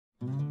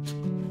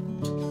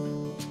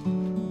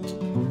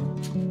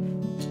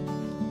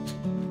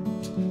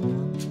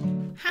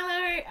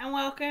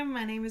there,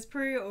 my name is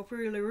Prue or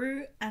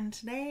Pruelaroo, and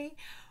today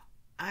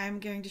I'm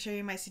going to show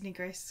you my Sydney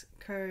Grace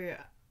Co.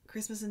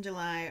 Christmas in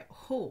July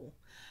haul.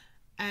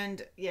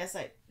 And yes,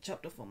 I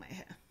chopped off all my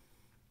hair.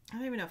 I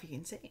don't even know if you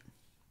can see.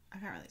 I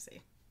can't really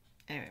see.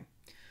 Anyway,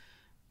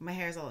 my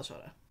hair is a lot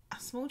shorter. A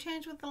small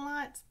change with the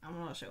lights, I'm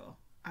not sure.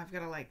 I've got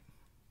to like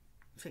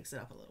fix it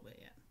up a little bit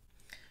yet.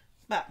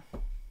 But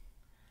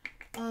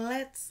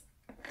let's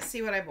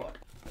see what I bought.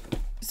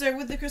 So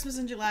with the Christmas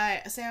in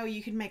July sale,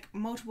 you could make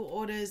multiple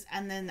orders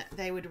and then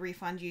they would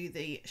refund you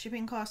the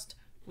shipping cost,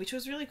 which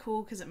was really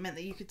cool because it meant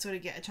that you could sort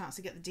of get a chance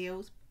to get the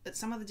deals, but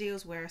some of the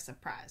deals were a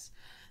surprise.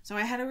 So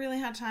I had a really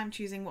hard time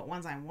choosing what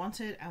ones I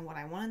wanted and what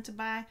I wanted to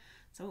buy,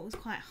 so it was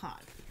quite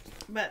hard.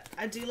 But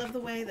I do love the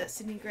way that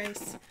Sydney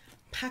Grace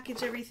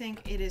package everything.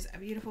 It is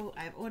beautiful.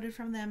 I've ordered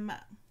from them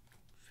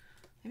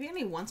maybe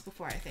only once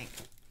before, I think.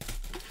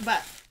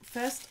 But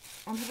first,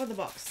 on top of the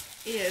box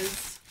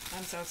is,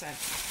 I'm so excited.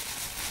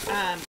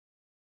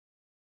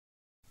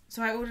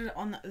 So I ordered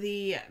on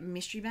the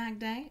mystery bag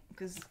day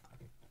because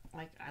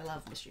like I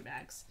love mystery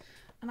bags,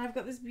 and I've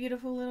got this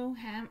beautiful little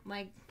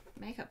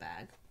makeup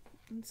bag.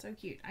 It's so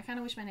cute. I kind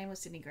of wish my name was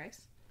Sydney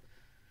Grace,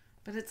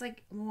 but it's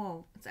like,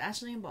 whoa, it's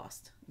actually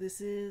embossed. This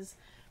is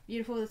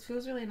beautiful. This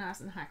feels really nice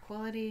and high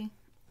quality.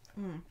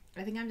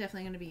 I think I'm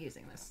definitely going to be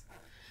using this.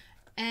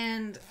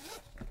 And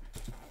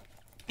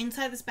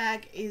inside this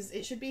bag is,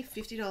 it should be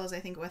 $50 I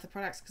think worth of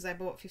products because I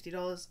bought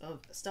 $50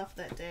 of stuff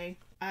that day.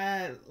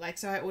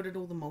 So I ordered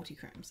all the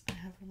multi-creams. I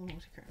have all the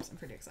multi-creams. I'm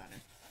pretty excited.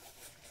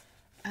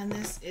 And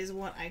this is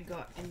what I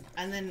got.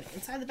 And then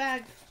inside the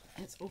bag,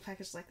 it's all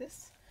packaged like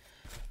this.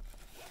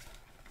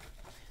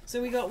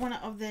 So we got one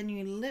of their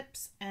new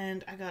lips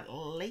and I got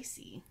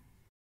Lacy.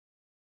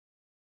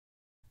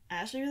 I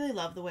actually really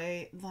love the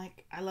way,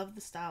 I love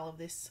the style of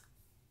this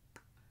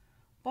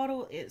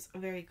bottle. It's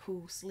very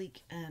cool,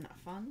 sleek, and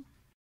fun.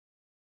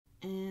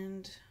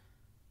 And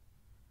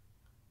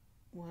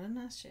what a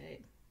nice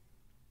shade.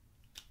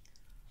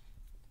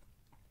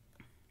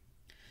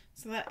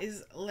 So that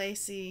is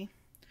Lacy.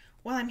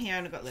 While I'm here,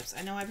 I've got lips.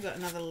 I know I've got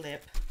another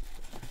lip.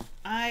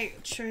 I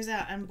chose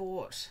out and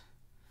bought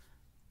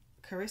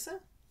Carissa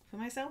for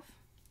myself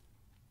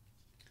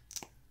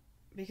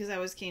because I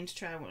was keen to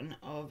try one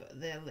of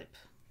their lip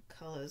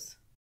colors.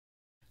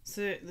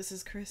 So this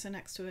is Carissa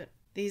next to it.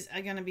 These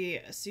are going to be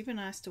super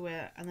nice to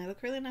wear and they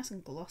look really nice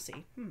and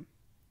glossy. I'm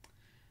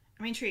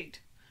intrigued,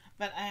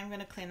 but I am going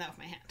to clean that with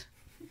my hand.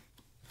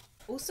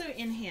 Also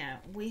in here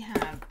we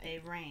have a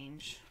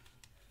range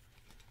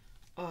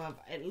of,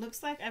 it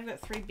looks like I've got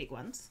 3 big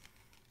ones.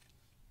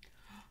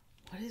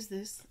 What is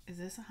this? Is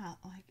this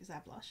is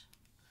that blush?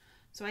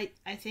 So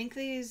I think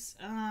these,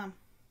 well,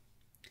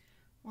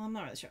 I'm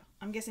not really sure.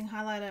 I'm guessing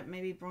highlighter,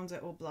 maybe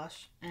bronzer or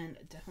blush, and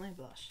definitely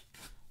blush.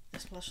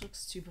 This blush looks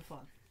super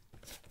fun.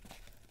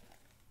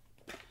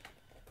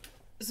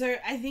 So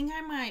I think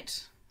I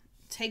might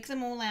take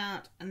them all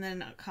out and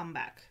then come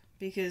back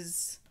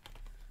because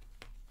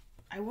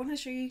I want to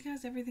show you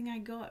guys everything I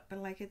got, but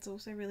it's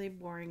also really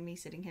boring me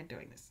sitting here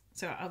doing this.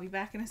 So I'll be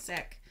back in a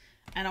sec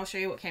and I'll show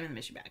you what came in the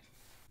mystery bag.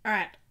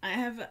 Alright, I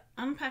have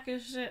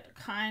unpackaged it,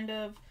 kind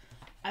of.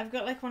 I've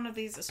got one of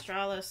these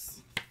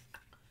Australis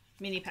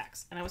mini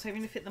packs and I was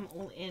hoping to fit them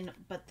all in,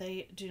 but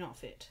they do not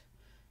fit.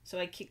 So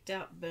I kicked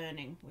out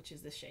Burning, which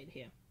is this shade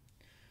here.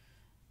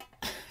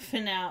 For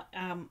now,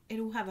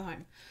 it'll have a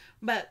home.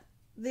 But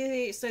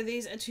so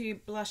these are 2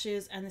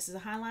 blushes and this is a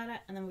highlighter,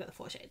 and then we've got the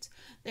 4 shades.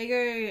 There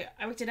you go.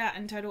 I worked it out.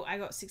 In total I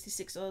got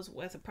 $66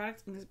 worth of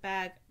products in this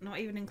bag, not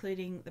even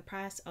including the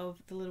price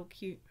of the little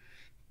cute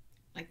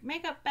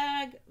makeup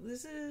bag.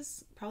 This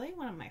is probably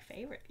one of my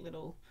favorite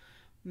little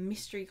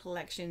mystery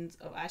collections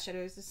of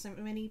eyeshadows. There's so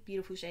many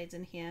beautiful shades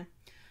in here.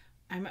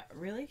 I'm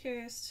really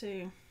curious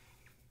to,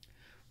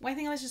 well, I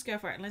think let's just go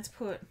for it. Let's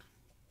put,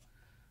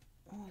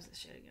 what was this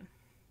shade again?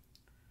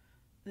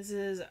 This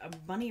is a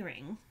Bunny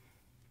Ring.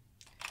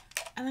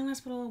 And then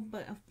let's put a little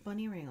bit of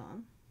Bunny Ring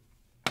on.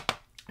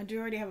 I do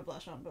already have a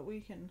blush on, but we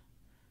can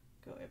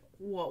go over.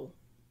 Whoa.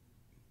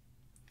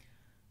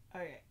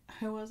 Okay,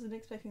 I wasn't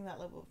expecting that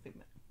level of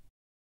pigment.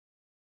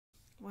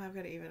 Well, I've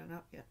got to even it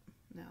up yet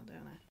now,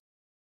 don't I?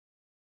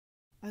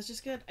 Let's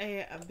just get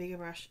a bigger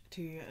brush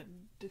to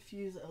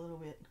diffuse it a little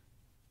bit.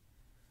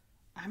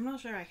 I'm not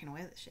sure I can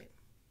wear this shade.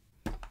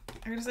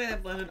 I'm gonna say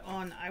that blended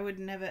on. I would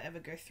never ever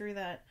go through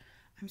that.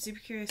 I'm super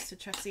curious to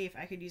try to see if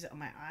I could use it on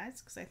my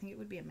eyes because I think it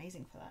would be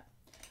amazing for that.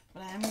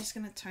 But I am just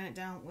going to tone it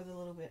down with a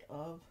little bit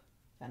of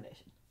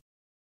foundation.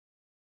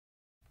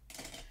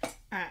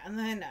 Alright, and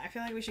then I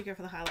feel like we should go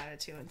for the highlighter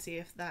too and see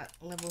if that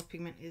level of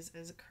pigment is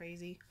as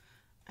crazy.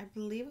 I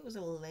believe it was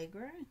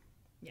Allegro.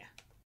 Yeah.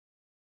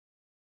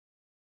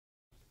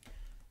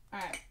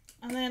 Alright,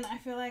 and then I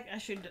feel like I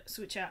should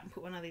switch out and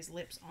put one of these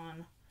lips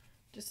on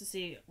just to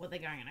see what they're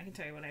going in. I can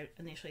tell you what I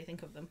initially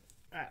think of them.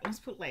 Alright, let's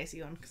put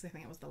Lacy on because I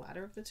think it was the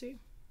lighter of the 2.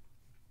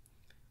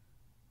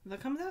 That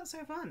comes out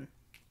so fun.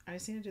 I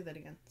just need to do that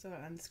again. So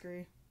I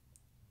unscrew.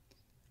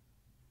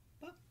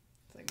 Oh,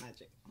 it's like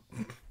magic.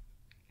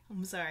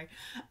 I'm sorry.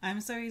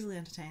 I'm so easily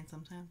entertained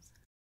sometimes.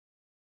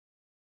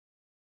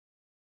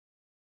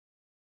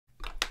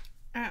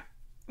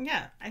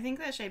 Yeah, I think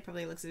that shade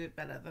probably looks a bit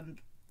better than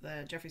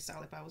the Jeffree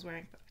Star lip I was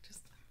wearing, but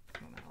I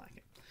don't know, I like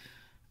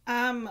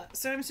it.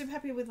 So I'm super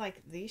happy with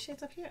like these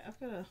shades up here. I've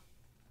got a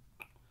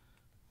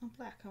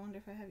black. I wonder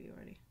if I have you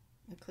already.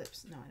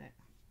 Eclipse. No, I don't.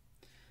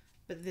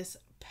 But this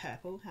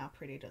purple, how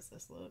pretty does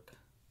this look?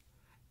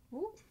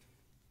 Ooh.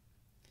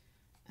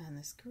 And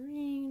this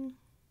green.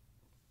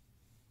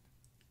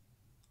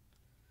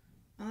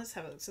 And let's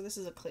have a look. So this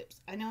is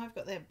Eclipse. I know I've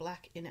got their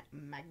black in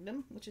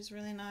Magnum, which is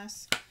really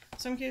nice.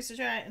 So I'm curious to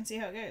try it and see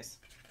how it goes.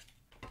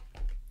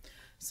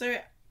 So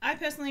I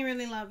personally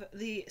really love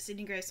the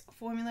Sydney Grace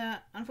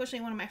formula.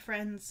 Unfortunately, one of my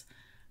friends,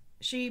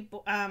 she,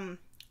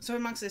 so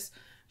amongst this,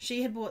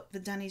 she had bought the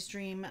Danny's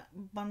Dream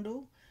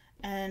bundle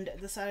and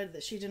decided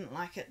that she didn't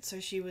like it,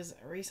 so she was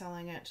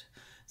reselling it.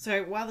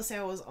 So while the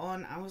sale was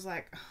on, I was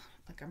like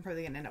I'm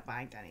probably going to end up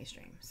buying Danny's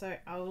Dream. So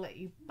I'll let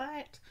you buy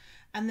it.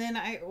 And then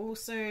I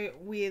also,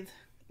 with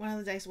one of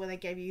the days where they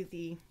gave you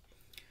the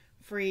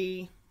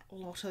free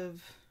lot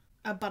of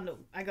a bundle,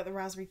 I got the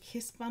Raspberry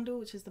Kiss bundle,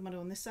 which is the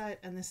bundle on this side,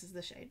 and this is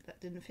the shade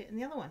that didn't fit in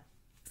the other one.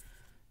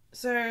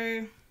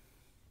 So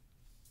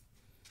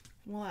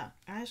voila,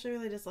 I actually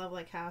really just love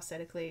like how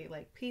aesthetically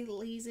like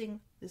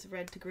pleasing this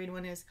red to green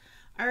one is.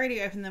 I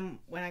already opened them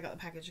when I got the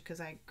package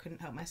because I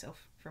couldn't help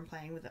myself from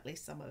playing with at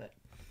least some of it,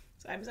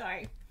 so I'm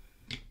sorry.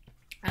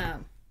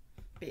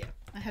 But yeah,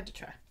 I had to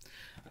try.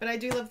 But I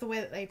do love the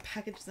way that they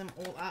package them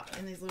all up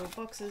in these little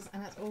boxes,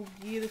 and that's all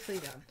beautifully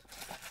done.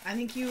 I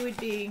think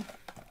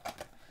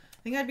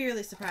I'd be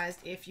really surprised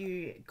if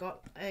you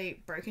got a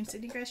broken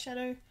Sydney Grace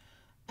shadow,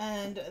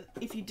 and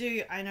if you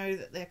do, I know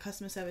that their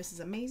customer service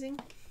is amazing.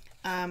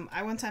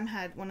 I one time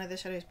had one of the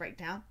shadows break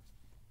down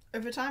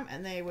over time,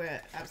 and they were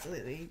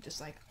absolutely just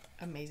like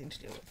amazing to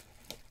deal with.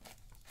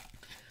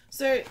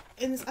 So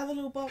in this other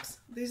little box,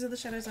 these are the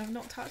shadows I've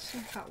not touched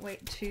and can't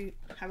wait to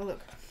have a look.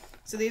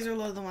 So these are a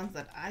lot of the ones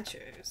that I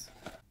chose.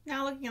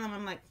 Now looking at them,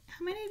 I'm like,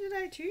 how many did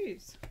I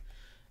choose?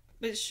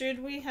 But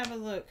should we have a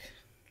look?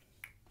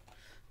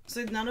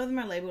 So none of them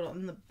are labeled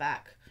on the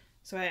back,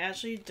 so I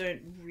actually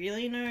don't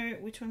really know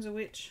which ones are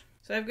which.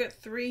 So I've got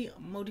 3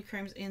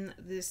 multi-chromes in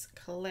this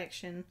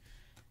collection,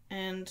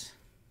 and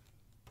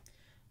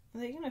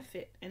are they gonna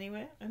fit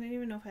anywhere? I don't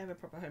even know if I have a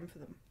proper home for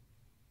them.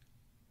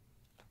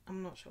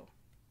 I'm not sure.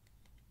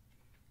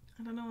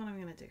 I don't know what I'm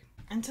gonna do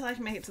until I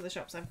can make it to the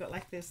shops. I've got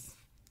like this,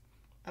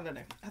 I don't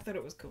know, I thought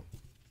it was cool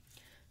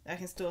that I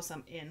can store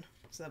some in,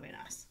 so that'll be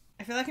nice.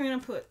 I feel like I'm gonna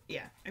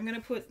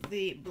put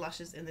the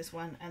blushes in this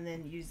one and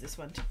then use this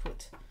one to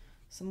put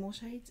some more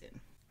shades in.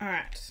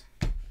 Alright,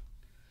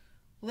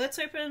 let's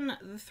open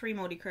the 3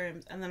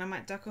 multi-chromes, and then I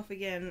might duck off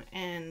again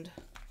and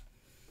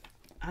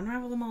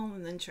unravel them all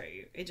and then show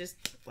you. It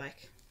just,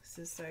 like, this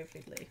is so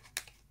fiddly.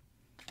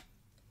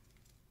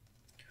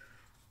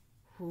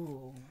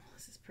 Ooh,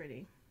 this is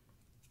pretty.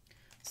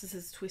 So this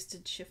is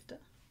Twisted Shifter.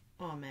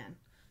 Oh man,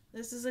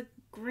 this is a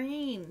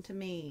green to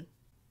me.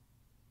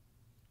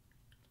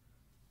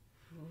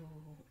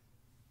 Ooh,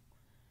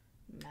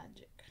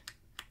 magic.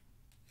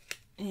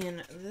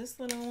 In this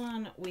little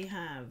one we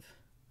have,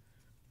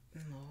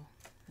 oh,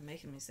 they're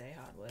making me say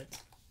hard words.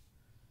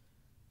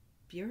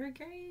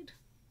 Burograde?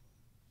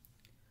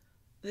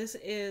 This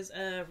is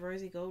a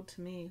rosy gold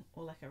to me,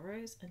 or like a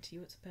rose, and to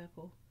you it's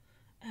purple.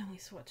 And we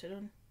swatch it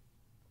on.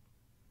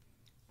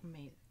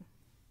 Amazing.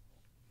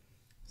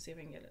 See if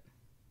I can get it.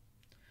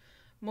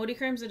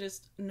 Multi-chromes are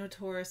just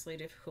notoriously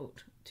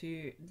difficult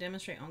to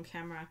demonstrate on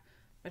camera,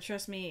 but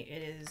trust me,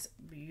 it is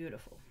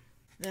beautiful.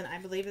 Then I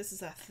believe this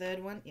is our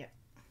 3rd one. Yep.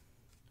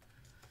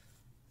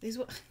 These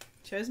were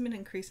chosen in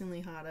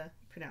increasingly harder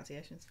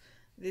pronunciations.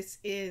 This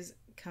is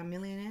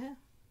Carmillionaire.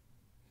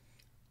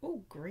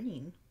 Oh,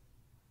 green.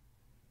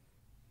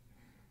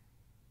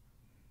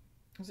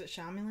 Was it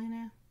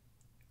Charmillionaire?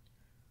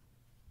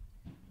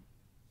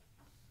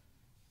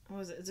 What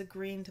was it? It's a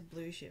green to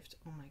blue shift.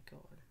 Oh my god.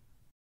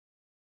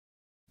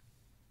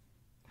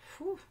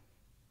 Whew.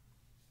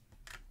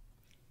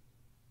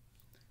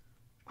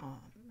 Oh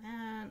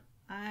man,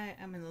 I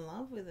am in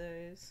love with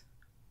those.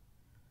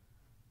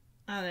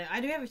 I don't know. I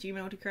do have a few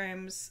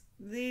multi-chromes.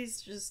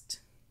 These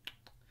just,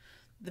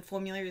 the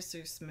formula is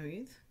so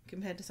smooth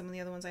compared to some of the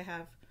other ones I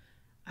have.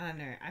 I don't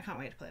know. I can't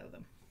wait to play with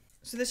them.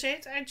 So the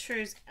shades I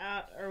chose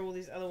out are all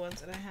these other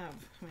ones that I have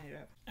made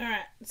up.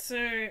 Alright,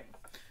 so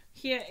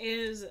here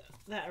is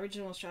that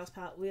original Strauss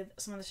palette with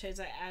some of the shades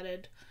I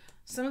added.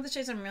 Some of the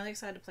shades I'm really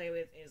excited to play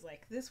with is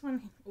like this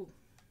one. Ooh,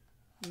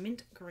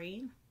 mint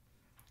green.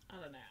 I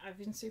don't know. I've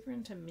been super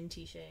into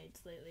minty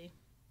shades lately.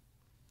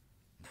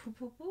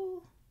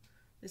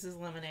 This is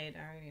Lemonade.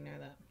 I already know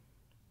that.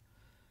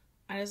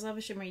 I just love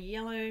a shimmery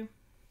yellow.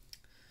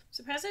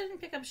 Surprised I didn't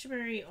pick up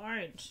shimmery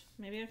orange.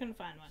 Maybe I can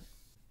find one.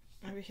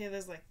 Over here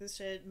there's like this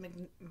shade,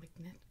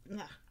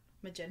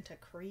 Magenta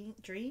Cream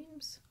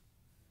Dreams.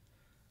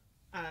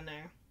 I don't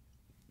know.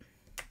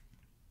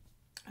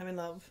 I'm in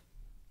love.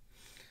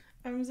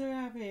 I'm so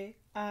happy.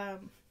 I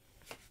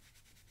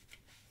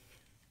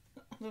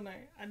don't know.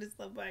 I just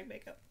love buying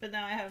makeup. But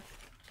now I have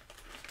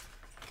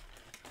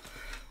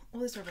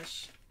all this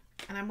rubbish.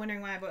 And I'm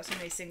wondering why I bought so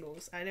many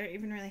singles. I don't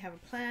even really have a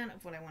plan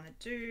of what I want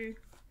to do.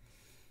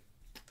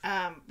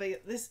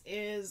 But this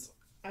is,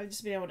 I've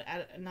just been able to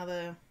add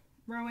another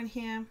row in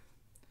here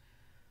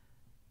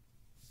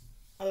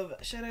of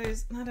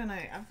shadows. I don't know.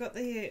 I've got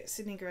the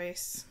Sydney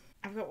Grace.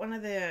 I've got one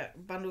of the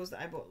bundles that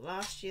I bought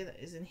last year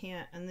that is in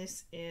here. And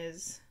this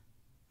is,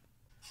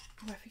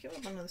 oh, I forget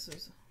what bundle this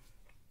was.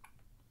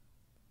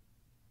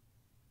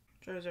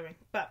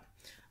 But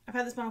I've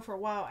had this bundle for a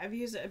while. I've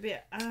used it a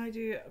bit. I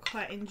do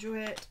quite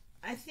enjoy it.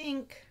 I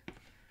think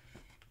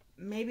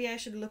maybe I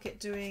should look at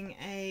doing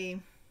a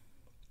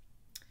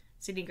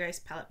Sydney Grace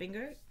palette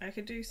bingo. I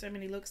could do so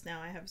many looks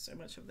now. I have so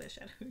much of their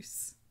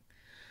shadows.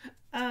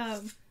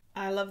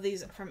 I love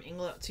these from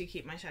Eyelook to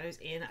keep my shadows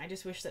in. I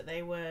just wish that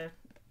they were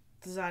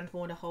designed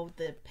more to hold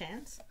the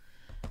pans.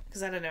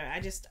 Because I don't know,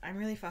 I'm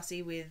really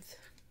fussy with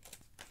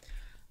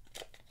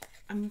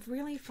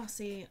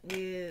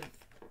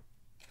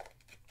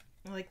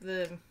like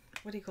the,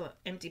 what do you call it,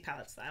 empty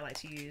palettes that I like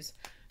to use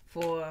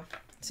for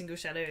single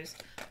shadows.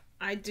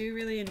 I do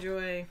really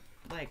enjoy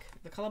like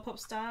the Colourpop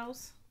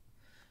styles.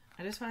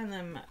 I just find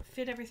them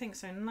fit everything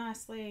so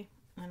nicely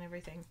and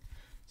everything.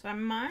 So I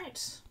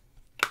might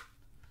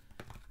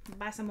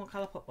buy some more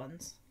Colourpop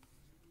ones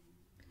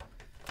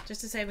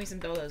just to save me some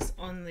dollars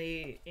on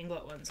the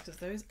Eyelook ones, because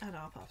those add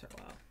up after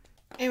a while.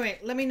 Anyway,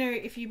 let me know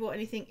if you bought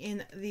anything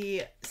in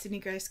the Sydney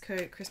Grace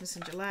Co. Christmas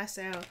and July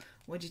sale.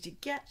 What did you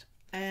get?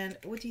 And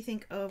what do you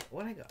think of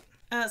what I got?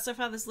 So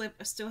far this lip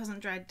still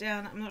hasn't dried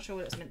down. I'm not sure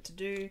what it's meant to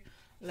do.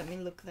 Let me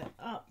look that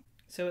up.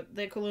 So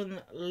they're calling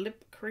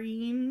lip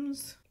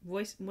creams.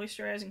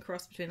 Moisturizing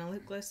cross between a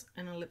lip gloss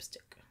and a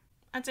lipstick.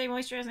 I'd say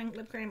moisturizing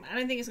lip cream. I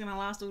don't think it's going to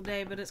last all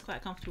day, but it's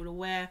quite comfortable to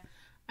wear.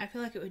 I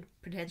feel like it would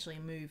potentially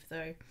move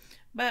though.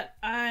 But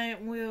I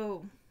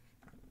will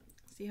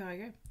see how I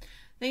go.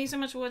 Thank you so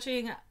much for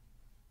watching.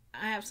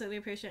 I absolutely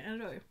appreciate it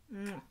and adore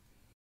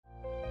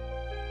you.